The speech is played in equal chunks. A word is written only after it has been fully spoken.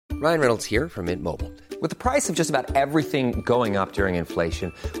Ryan Reynolds here from Mint Mobile. With the price of just about everything going up during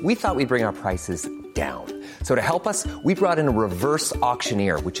inflation, we thought we'd bring our prices down. So to help us, we brought in a reverse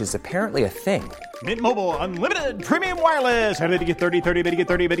auctioneer, which is apparently a thing. Mint Mobile Unlimited Premium Wireless. How to get 30, 30, bit to get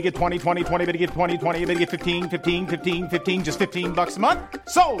 30, bit to get 20, 20, 20, bit to get 20, 20, bit to get 15, 15, 15, 15, just $15 a month?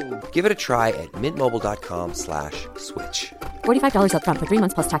 Sold! Give it a try at mintmobile.com/switch. $45 up front for 3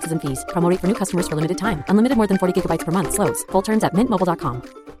 months plus taxes and fees. Promo rate for new customers for limited time. Unlimited more than 40 gigabytes per month. Slows full terms at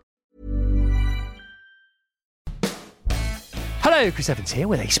mintmobile.com. Hello, Chris Evans here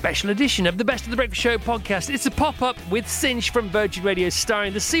with a special edition of the Best of the Breakfast Show podcast. It's a pop-up with Cinch from Virgin Radio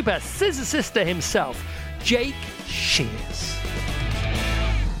starring the super scissor sister himself, Jake Shears.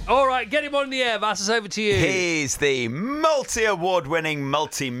 All right, get him on the air. Vass, over to you. He's the multi-award-winning,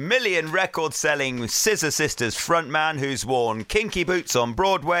 multi-million record-selling Scissor Sisters frontman who's worn kinky boots on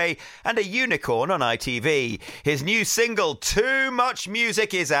Broadway and a unicorn on ITV. His new single, Too Much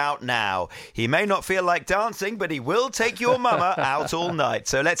Music, is out now. He may not feel like dancing, but he will take your mama out all night.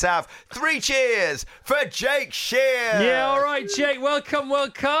 So let's have 3 cheers for Jake Shears. Yeah, all right, Jake. Welcome.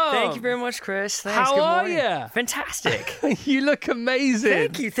 Thank you very much, Chris. Thanks. How Good are morning. you? Fantastic. You look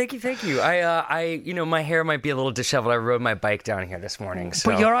amazing. Thank you. I, my hair might be a little disheveled. I rode my bike down here this morning.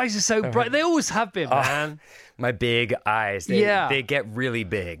 So. But your eyes are so bright. They always have been, man. My big eyes. They get really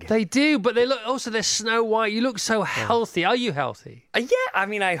big. They do, but they look. Also, they're snow white. You look so healthy. Are you healthy? Yeah, I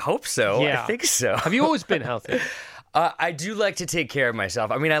mean, I hope so. Yeah. I think so. Have you always been healthy? I do like to take care of myself.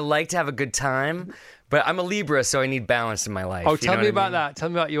 I mean, I like to have a good time, but I'm a Libra, so I need balance in my life. Oh, tell me about that. Tell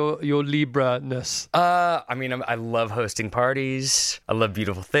me about your Libra-ness. I mean, I love hosting parties. I love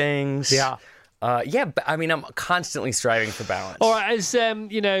beautiful things. Yeah. But I mean, I'm constantly striving for balance. All right, as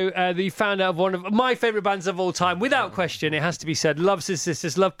you found out of one of my favourite bands of all time, without question, it has to be said. Love Scissor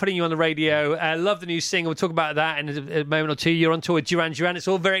Sisters, love putting you on the radio, love the new single. We'll talk about that in a moment or two. You're on tour with Duran Duran. It's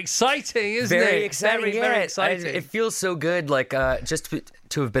all very exciting, isn't it? Very exciting. Very exciting. It feels so good, like just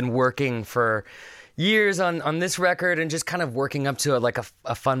to have been working for years on this record and just kind of working up to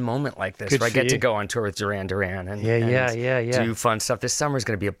a fun moment like this, Good where I for get you. to go on tour with Duran Duran and do fun stuff. This summer is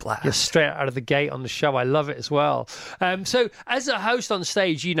going to be a blast. You're straight out of the gate on the show. I love it as well. So as a host on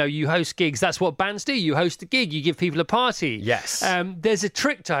stage, you host gigs. That's what bands do. You host a gig. You give people a party. Yes. There's a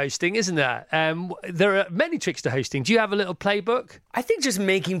trick to hosting, isn't there? There are many tricks to hosting. Do you have a little playbook? I think just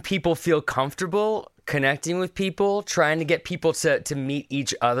making people feel comfortable, connecting with people, trying to get people to meet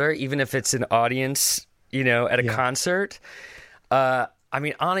each other, even if it's an audience, at a concert. I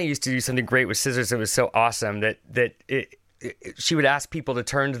mean, Anna used to do something great with scissors that was so awesome that she would ask people to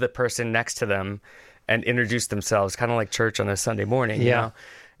turn to the person next to them and introduce themselves, kind of like church on a Sunday morning, you know?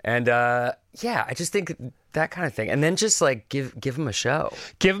 And I just think that kind of thing. And then just like give them a show.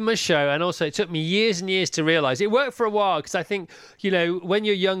 Give them a show. And also it took me years and years to realize it worked for a while, because I think, when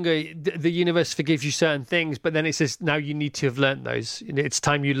you're younger, the universe forgives you certain things, but then it says, now you need to have learnt those. It's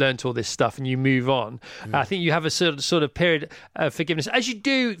time you learnt all this stuff and you move on. I think you have a sort of period of forgiveness, as you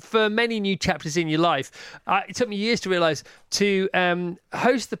do for many new chapters in your life. It took me years to realize to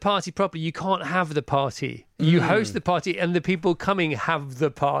host the party properly, you can't have the party. You host the party and the people coming have the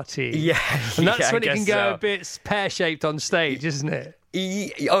party. Yeah. And that's when it can go so. a bit pear-shaped on stage, isn't it?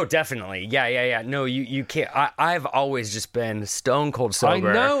 Oh, definitely. Yeah. No, you can't. I've always just been stone cold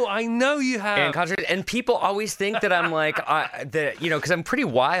sober. I know you have. In concert, and people always think that I'm like, because I'm pretty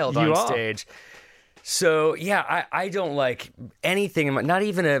wild on stage. So yeah, I don't like anything. Not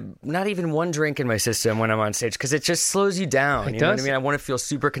even one drink in my system when I'm on stage, because it just slows you down. You know what I mean? I want to feel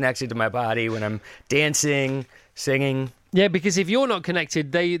super connected to my body when I'm dancing, singing. Yeah, because if you're not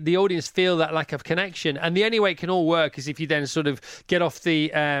connected, the audience feel that lack of connection. And the only way it can all work is if you then sort of get off the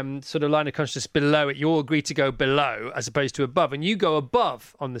sort of line of consciousness below it. You all agree to go below as opposed to above. And you go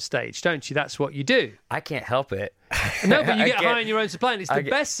above on the stage, don't you? That's what you do. I can't help it. No, but you get high on your own supply, and it's the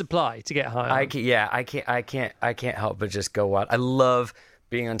best supply to get high on. I can't help but just go wild. I love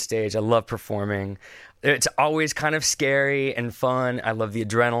being on stage. I love performing. It's always kind of scary and fun. I love the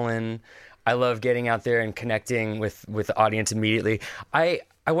adrenaline. I love getting out there and connecting with the audience immediately. I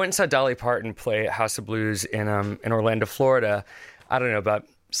went and saw Dolly Parton play at House of Blues in Orlando, Florida, I don't know, about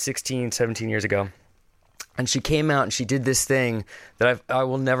 16, 17 years ago. And she came out and she did this thing that I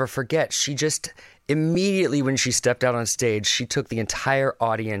will never forget. She just immediately, when she stepped out on stage, she took the entire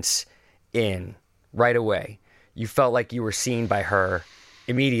audience in right away. You felt like you were seen by her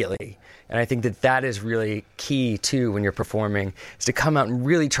immediately. And I think that is really key, too, when you're performing, is to come out and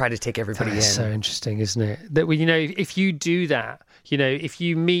really try to take everybody in. That's so interesting, isn't it? That, if you do that, if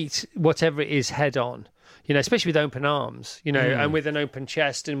you meet whatever it is head on, you know, especially with open arms, you know, and with an open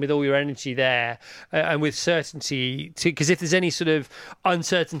chest and with all your energy there, and with certainty, because if there's any sort of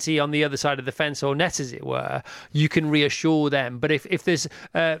uncertainty on the other side of the fence or net, as it were, you can reassure them. But if there's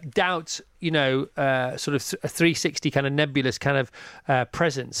doubt, you know, sort of a 360 kind of nebulous kind of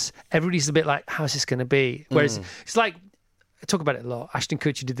presence, everybody's a bit like, how's this going to be? Whereas it's like, I talk about it a lot. Ashton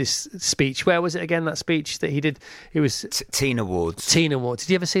Kutcher did this speech. Where was it again, that speech that he did? It was Teen Awards. Teen Awards.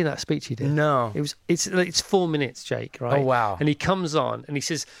 Did you ever see that speech he did? No. It's 4 minutes, Jake, right? Oh, wow. And he comes on and he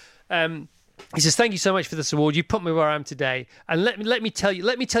says, thank you so much for this award. You put me where I am today. And let me tell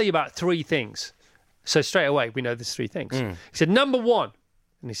you about 3 things. So straight away, we know there's 3 things. He said, number 1.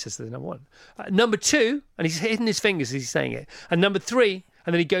 And he says there's number 1. Number 2, and he's hitting his fingers as he's saying it. And number 3,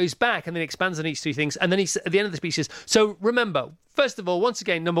 and then he goes back and then expands on each 3 things. And then he's at the end of the speech says, so remember, first of all, once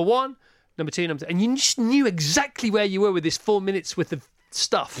again, number 1, number 2, number 3. And you just knew exactly where you were with this 4 minutes worth of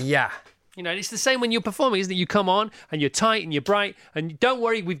stuff. Yeah. You know, it's the same when you're performing, isn't it? You come on and you're tight and you're bright and don't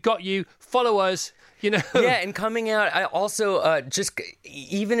worry, we've got you. Follow us. You know? Yeah, and coming out, I also just,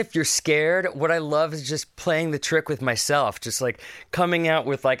 even if you're scared, what I love is just playing the trick with myself. Just like coming out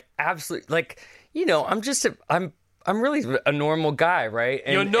with like absolute, like, you know, I'm really a normal guy, right?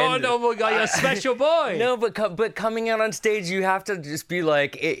 You're not a normal guy. You're a special boy. No, but coming out on stage, you have to just be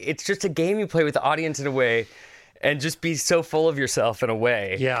like, it's just a game you play with the audience in a way, and just be so full of yourself in a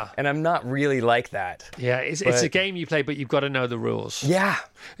way. Yeah. And I'm not really like that. Yeah, it's a game you play, but you've got to know the rules. Yeah.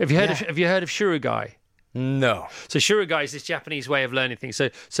 Have you heard of Shurugai? No. So Shurugai is this Japanese way of learning things. So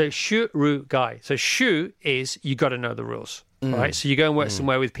Shurugai. So Shu is you got to know the rules. Right? So you go and work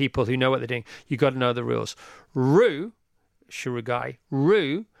somewhere with people who know what they're doing. You got to know the rules. Ru, Shurugai,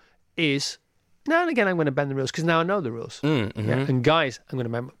 Ru is now and again I'm going to bend the rules because now I know the rules. Yeah? And guys, I'm going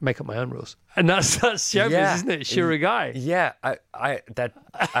to make up my own rules. And that's showbiz, isn't it? Shurugai. Yeah, I like that.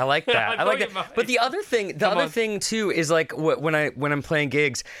 I like that. But the other thing too is like when I'm playing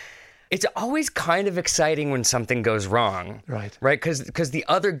gigs, it's always kind of exciting when something goes wrong. Right? Because the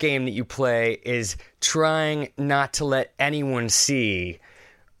other game that you play is trying not to let anyone see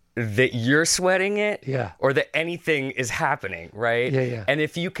that you're sweating it, or that anything is happening, right? Yeah. And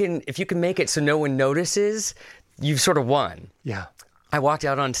if you can make it so no one notices, you've sort of won. Yeah. I walked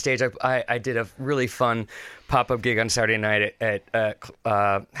out on stage. I did a really fun pop-up gig on Saturday night at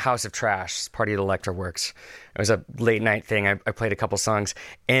House of Trash, Party at Electra Works. It was a late night thing. I played a couple songs.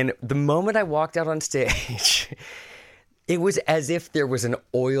 And the moment I walked out on stage, it was as if there was an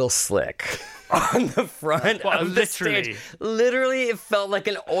oil slick on the front of the stage. Literally, it felt like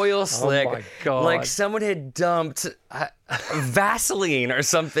an oil slick. Oh my God. Like someone had dumped Vaseline or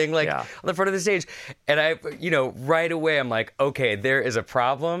something on the front of the stage. And I, right away, I'm like, okay, there is a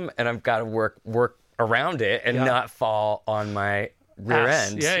problem, and I've got to work around it and not fall on my rear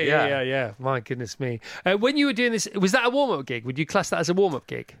end. Yeah. My goodness me. When you were doing this, was that a warm-up gig? Would you class that as a warm-up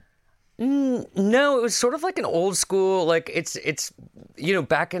gig? No, it was sort of like an old school, like it's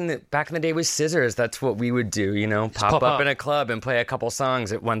back in the day with Scissors, that's what we would do, pop up in a club and play a couple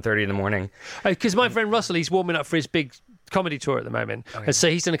songs at 1:30 in the morning. Because my friend Russell, he's warming up for his big comedy tour at the moment. Okay. And so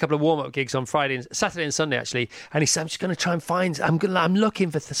he's done a couple of warm-up gigs on Saturday and Sunday actually, and he said, I'm just going to try and find, I'm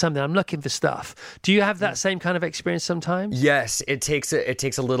looking for something, I'm looking for stuff. Do you have that same kind of experience sometimes? Yes, it takes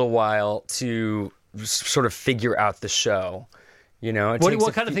a little while to sort of figure out the show.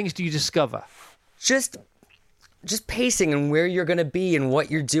 What kind of things do you discover? Just pacing and where you're going to be and what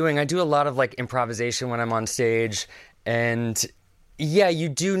you're doing. I do a lot of like improvisation when I'm on stage, and yeah, you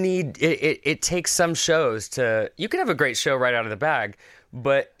do need it. It takes some shows to. You can have a great show right out of the bag,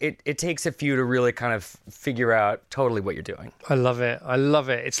 but it takes a few to really kind of figure out totally what you're doing. I love it.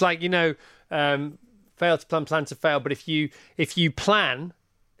 It's like fail to plan to fail. But if you plan,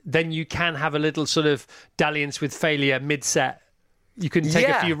 then you can have a little sort of dalliance with failure mid-set. You can take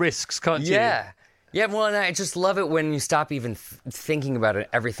a few risks, can't you? Yeah. Well, and I just love it when you stop even thinking about it.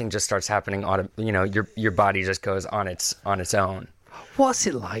 Everything just starts happening. Your body just goes on its own. What's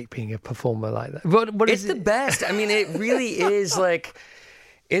it like being a performer like that? It's the best. I mean, it really is like.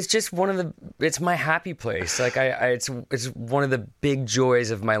 It's just it's my happy place. Like it's one of the big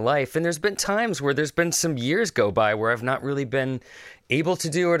joys of my life. And there's been times where there's been some years go by where I've not really been able to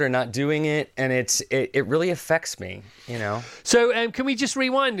do it or not doing it. And it really affects me, So can we just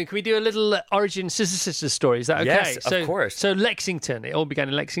rewind and can we do a little origin Scissor Sisters story? Is that okay? Yes, of course. So Lexington, it all began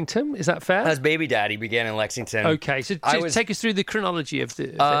in Lexington. Is that fair? As Baby Daddy began in Lexington. Okay. So take us through the chronology of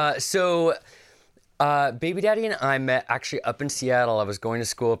the Baby Daddy and I met actually up in Seattle. I was going to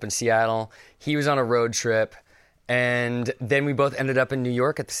school up in Seattle. He was on a road trip. And then we both ended up in New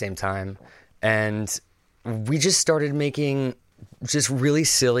York at the same time. And we just started making just really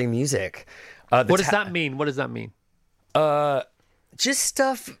silly music. What does that mean? What does that mean? Just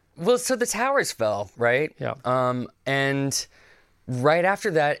stuff. Well, so the towers fell, right? Yeah. And right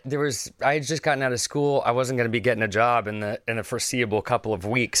after that, I had just gotten out of school. I wasn't going to be getting a job in a foreseeable couple of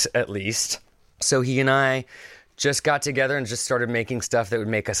weeks, at least. So he and I just got together and just started making stuff that would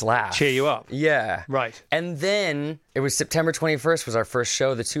make us laugh. Cheer you up. Yeah. Right. And then it was September 21st was our first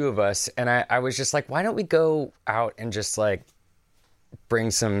show, the two of us. And I was just like, why don't we go out and just like bring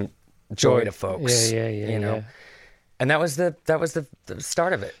some joy to folks? Yeah. You know? Yeah. And that was the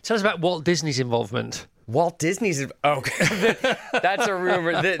start of it. Tell us about Walt Disney's involvement. Walt Disney's that's a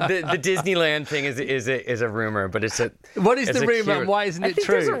rumor. The Disneyland thing is a rumor, but it's a. What is the rumor and why isn't it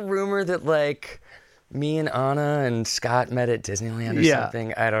true? There's a rumor that like me and Anna and Scott met at Disneyland or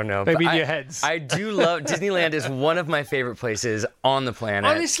something. I don't know. Maybe in your heads. I do love Disneyland. Is one of my favorite places on the planet.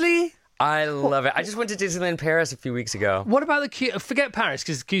 Honestly. I love it. I just went to Disneyland Paris a few weeks ago. What about the queue? Forget Paris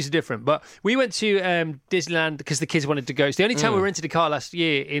because the queues are different. But we went to Disneyland because the kids wanted to go. It's the only time we rented a car last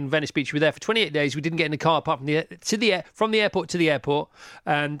year in Venice Beach. We were there for 28 days. We didn't get in the car apart from from the airport to the airport.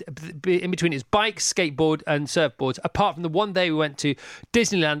 And in between it's bikes, skateboard and surfboards. Apart from the one day we went to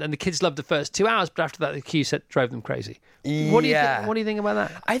Disneyland and the kids loved the first 2 hours. But after that, the queue drove them crazy. What do you think about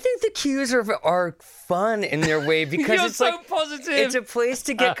that? I think the queues are fun in their way because You're it's so like positive. It's a place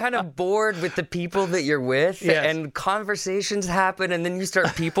to get kind of bored with the people that you're with, and conversations happen, and then you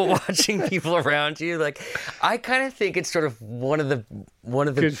start people watching people around you. Like, I kind of think it's sort of one of the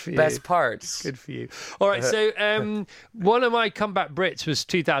best parts. Good for you. All right, so one of my comeback Brits was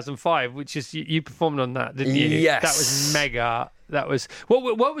 2005, which is you performed on that, didn't you? Yes, that was mega. That was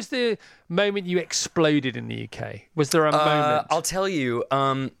what was the moment you exploded in the UK? Was there a moment? I'll tell you.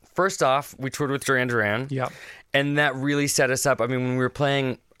 First off, we toured with Duran Duran. Yeah. And that really set us up. I mean, when we were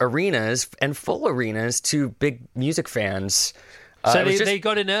playing arenas and full arenas to big music fans. So they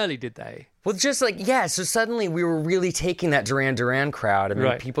got in early, did they? Well, just like, yeah. So suddenly we were really taking that Duran Duran crowd. I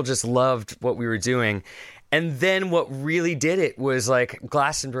mean, people just loved what we were doing. And then what really did it was like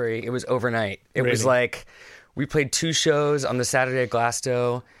Glastonbury. It was overnight. It was like we played 2 shows on the Saturday at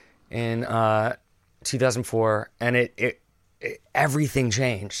Glasto in 2004. And it everything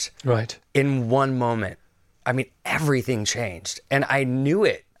changed. Right. In one moment. I mean, everything changed. And I knew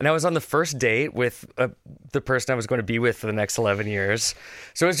it. And I was on the first date with the person I was going to be with for the next 11 years.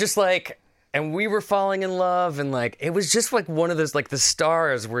 So it was just like, and we were falling in love. And like, it was just like one of those, like the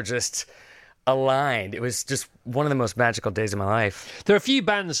stars were just aligned. It was just one of the most magical days of my life. There are a few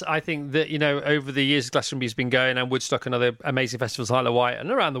bands, I think, that, you know, over the years Glastonbury's been going, and Woodstock and other amazing festivals, Isle of Wight, and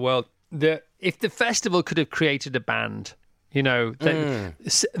around the world, that if the festival could have created a band, you know, the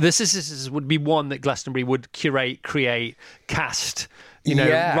Sisters would be one that Glastonbury would curate, create, cast, you know,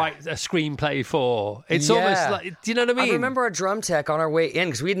 write a screenplay for. It's almost like, do you know what I mean? I remember our drum tech on our way in,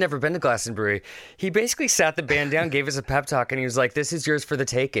 because we had never been to Glastonbury. He basically sat the band down, gave us a pep talk, and he was like, this is yours for the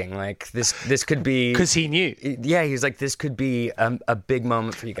taking. Like, this could be... Because he knew. Yeah, he was like, this could be a big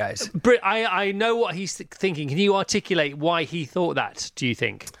moment for you guys. Britt, I know what he's thinking. Can you articulate why he thought that, do you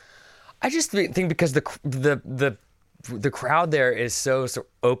think? I just think because the crowd there is so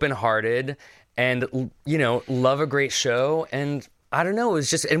open-hearted and, you know, love a great show. And I don't know, it was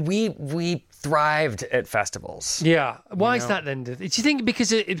just, and we thrived at festivals. Yeah. Why is that then? Do you think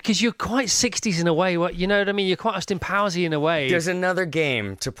because you're quite 60s in a way? You know what I mean? You're quite Austin Powersy in a way. There's another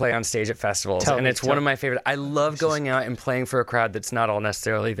game to play on stage at festivals, and it's one of my favorite. I love going out and playing for a crowd that's not all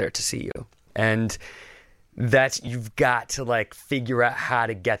necessarily there to see you. And that's, you've got to like figure out how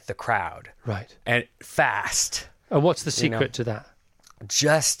to get the crowd. Right. And fast. And what's the secret to that?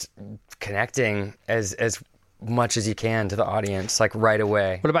 Just connecting as much as you can to the audience, like right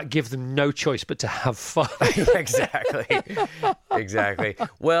away. What about give them no choice but to have fun? Exactly.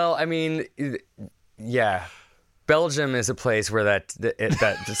 Well, I mean, yeah. Belgium is a place where that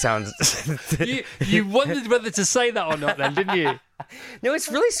sounds... you wondered whether to say that or not then, didn't you? No, it's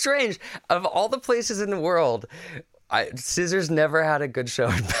really strange. Of all the places in the world... Scissors never had a good show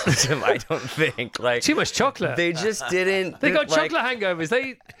in Belgium, I don't think. Like, too much chocolate. They just didn't. They got chocolate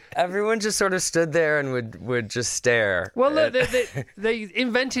hangovers. Everyone just sort of stood there and would just stare. Well, they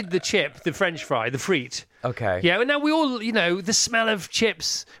invented the chip, the French fry, the frite. Okay. Yeah, and now we all, you know, the smell of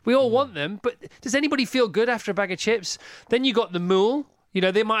chips, we all want them, but does anybody feel good after a bag of chips? Then you got the moule. You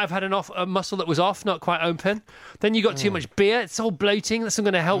know, they might have had a muscle that was off, not quite open. Then you got too much beer. It's all bloating. That's not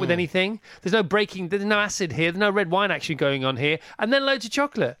going to help with anything. There's no acid here. There's no red wine actually going on here. And then loads of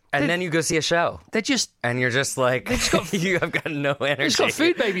chocolate. And then you go see a show. They're just... And you're just like, you have got no energy. They've just got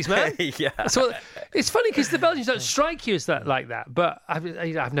food babies, man. Yeah. So it's funny because the Belgians don't strike you as that like that, but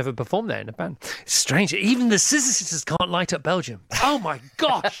I've never performed there in a band. It's strange. Even the Scissor Sisters can't light up Belgium. Oh my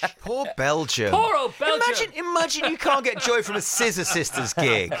gosh. Poor Belgium. Poor old Belgium. Imagine you can't get joy from a Scissor Sisters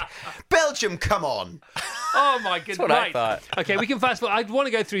gig. Belgium, come on. Oh my goodness! That's what I thought. Okay, we can fast forward. I want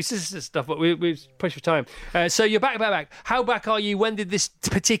to go through Scissor Sisters stuff, but we've pushed for time. So you're back. How back are you? When did this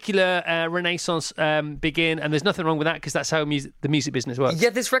particular renaissance begin? And there's nothing wrong with that because that's how the music business works.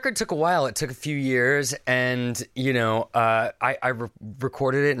 Yeah, this record took a while. It took a few years, and I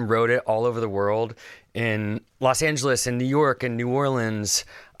recorded it and wrote it all over the world, in Los Angeles and New York and New Orleans,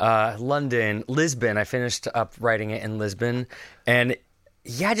 London, Lisbon. I finished up writing it in Lisbon, and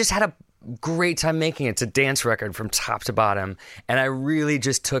I just had a great time making it. It's a dance record from top to bottom, and I really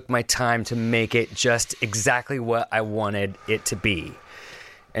just took my time to make it just exactly what I wanted it to be.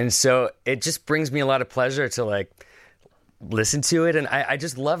 And so it just brings me a lot of pleasure to listen to it, and I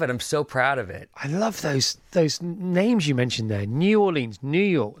just love it. I'm so proud of it. I love those names you mentioned there: New Orleans, New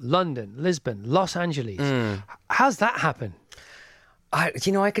York, London, Lisbon, Los Angeles. How's that happen? I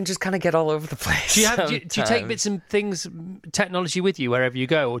can just kind of get all over the place. Do you take bits and things, technology with you wherever you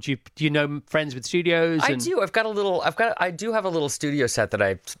go, or do you know friends with studios? I do. I do have a little studio set that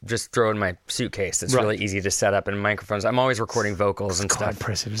I just throw in my suitcase. It's really easy to set up, and microphones. I'm always recording vocals and stuff. Quite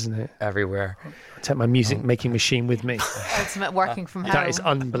impressive, isn't it? Everywhere. I take my music making machine with me. Ultimate working from home. That is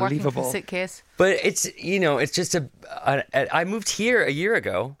unbelievable. Working from suitcase. But it's it's just I moved here a year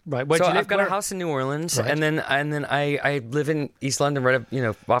ago. Right. Where so do you live? I've got a house in New Orleans, right. and then I live in East London, right up,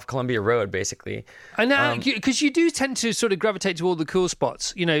 off Columbia Road, basically. And now, because you do tend to sort of gravitate to all the cool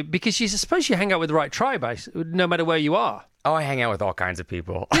spots, because I suppose you hang out with the right tribe, no matter where you are. Oh, I hang out with all kinds of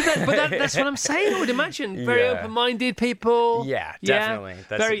people. That's what I'm saying. I would imagine very open-minded people. Yeah, definitely.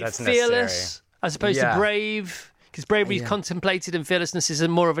 Very that's fearless, necessary. as opposed to brave. Because bravery is contemplated and fearlessness is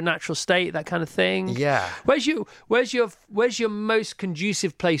more of a natural state, that kind of thing. Yeah. Where's your most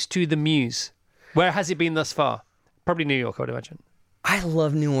conducive place to the muse? Where has it been thus far? Probably New York, I would imagine. I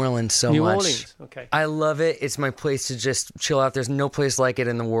love New Orleans so much. New Orleans, okay. I love it. It's my place to just chill out. There's no place like it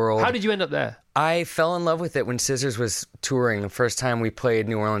in the world. How did you end up there? I fell in love with it when Scissors was touring. The first time we played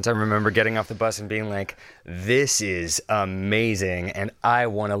New Orleans, I remember getting off the bus and being like, this is amazing, and I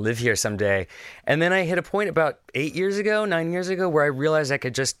want to live here someday. And then I hit a point about 9 years ago, where I realized I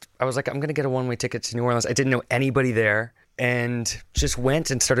was like, I'm going to get a one-way ticket to New Orleans. I didn't know anybody there, and just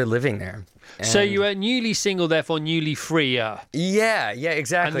went and started living there. And so you were newly single, therefore newly free. Yeah,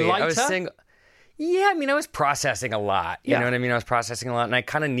 exactly. And lighter? I was single. Yeah, I was processing a lot. You know what I mean? I was processing a lot, and I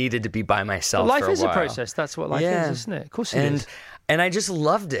kind of needed to be by myself. Life for a is while. a process. That's what life is, isn't it? Of course it is. And I just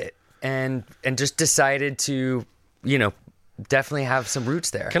loved it, and just decided to, definitely have some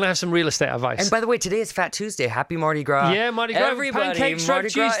roots there. Can I have some real estate advice? And by the way, today is Fat Tuesday. Happy Mardi Gras. Yeah, Mardi Gras. Everybody, Pancake Stroke Mardi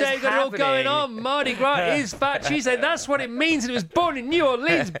Gras Tuesday. is Got it all going happening. on. Mardi Gras is Fat Tuesday. That's what it means. And it was born in New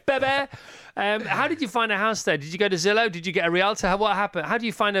Orleans, baby. How did you find a house there? Did you go to Zillow? Did you get a realtor? What happened? How do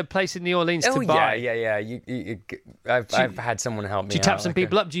you find a place in New Orleans to buy? Yeah. I've had someone help me. Do you tap some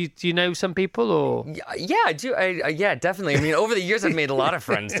people up? Do you know some people or? Yeah, I do. Yeah, definitely. Over the years, I've made a lot of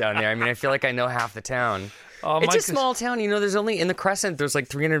friends down there. I feel like I know half the town. It's a small town, there's only, in the Crescent, there's like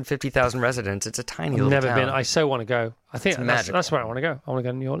 350,000 residents. It's a tiny little town. Never been. I so want to go. I think that's where I want to go. I want to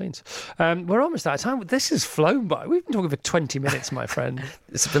go to New Orleans. We're almost out of time. This has flown by. We've been talking for 20 minutes, my friend.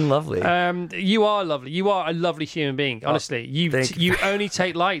 It's been lovely. You are lovely. You are a lovely human being, honestly. You only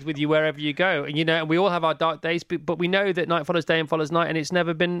take light with you wherever you go. And, and we all have our dark days, but we know that night follows day and follows night, and it's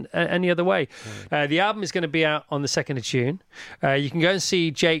never been any other way. The album is going to be out on the 2nd of June. You can go and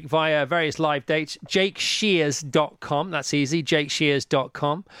see Jake via various live dates. JakeShears.com. That's easy.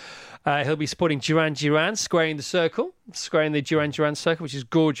 JakeShears.com. He'll be supporting Duran Duran, squaring the Duran Duran circle, which is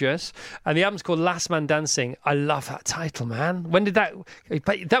gorgeous. And the album's called Last Man Dancing. I love that title, man. When did that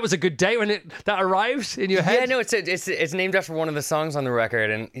was a good day when that arrived in your head? Yeah, no, it's named after one of the songs on the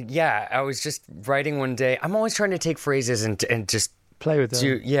record. And yeah, I was just writing one day. I'm always trying to take phrases and just play with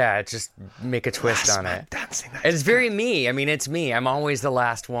them. Just make a twist Last on Man it. Dancing. It's very me. It's me. I'm always the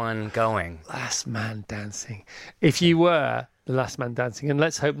last one going. Last Man Dancing. If you were the last man dancing, and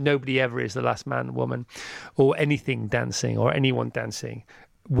let's hope nobody ever is the last man, woman, or anything dancing, or anyone dancing,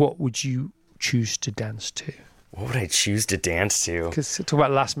 what would you choose to dance to? What would I choose to dance to? Because talk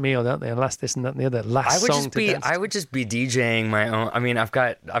about last meal, don't they? And last this and that and the other. I would just be DJing my own. I've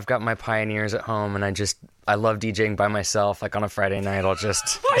got my Pioneers at home, and I love DJing by myself. Like on a Friday night, I'll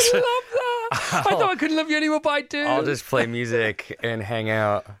just. I love that. I thought I couldn't love you anymore, but I do. I'll just play music and hang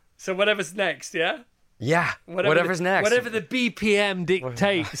out. So whatever's next, yeah. Yeah, whatever's next. Whatever the BPM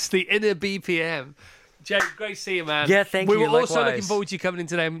dictates, the inner BPM. Jake, great to see you, man. Yeah, thank you. We were also Likewise. looking forward to you coming in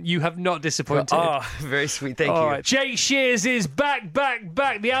today. You have not disappointed. Oh, very sweet. Thank All you. right. Jake Shears is back.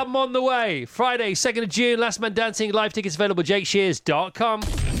 The album on the way. Friday, 2nd of June, Last Man Dancing. Live tickets available, jakeshears.com.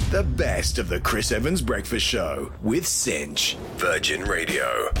 The best of the Chris Evans Breakfast Show with Cinch. Virgin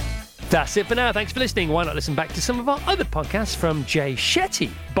Radio. That's it for now. Thanks for listening. Why not listen back to some of our other podcasts from Jay Shetty,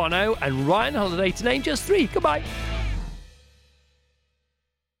 Bono, and Ryan Holiday, to name just 3. Goodbye.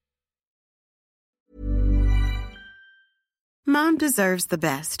 Mom deserves the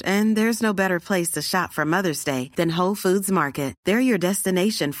best, and there's no better place to shop for Mother's Day than Whole Foods Market. They're your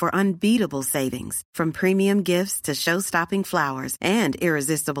destination for unbeatable savings, from premium gifts to show-stopping flowers and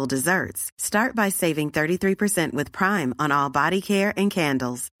irresistible desserts. Start by saving 33% with Prime on all body care and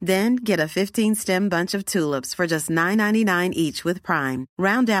candles. Then get a 15-stem bunch of tulips for just $9.99 each with Prime.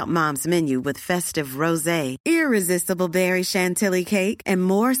 Round out Mom's menu with festive rosé, irresistible berry chantilly cake, and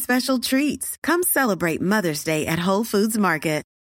more special treats. Come celebrate Mother's Day at Whole Foods Market.